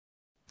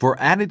For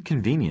added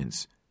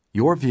convenience,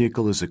 your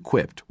vehicle is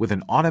equipped with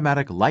an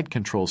automatic light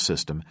control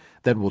system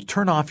that will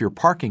turn off your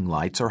parking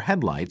lights or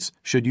headlights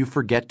should you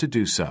forget to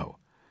do so.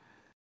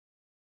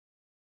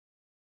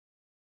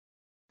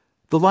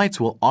 The lights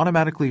will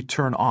automatically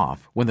turn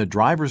off when the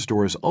driver's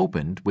door is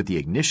opened with the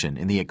ignition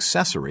in the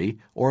accessory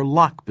or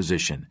lock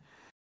position.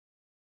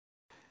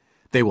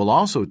 They will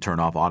also turn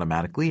off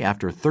automatically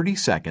after 30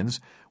 seconds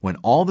when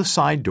all the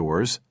side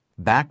doors,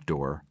 back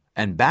door,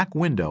 and back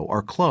window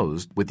are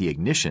closed with the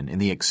ignition in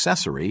the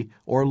accessory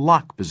or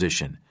lock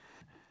position.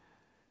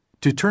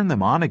 To turn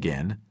them on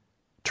again,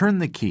 turn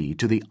the key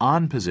to the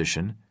on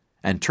position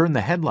and turn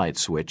the headlight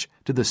switch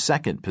to the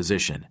second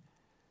position.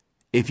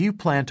 If you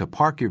plan to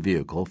park your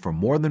vehicle for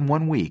more than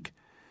 1 week,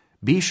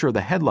 be sure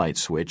the headlight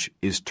switch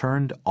is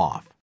turned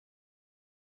off.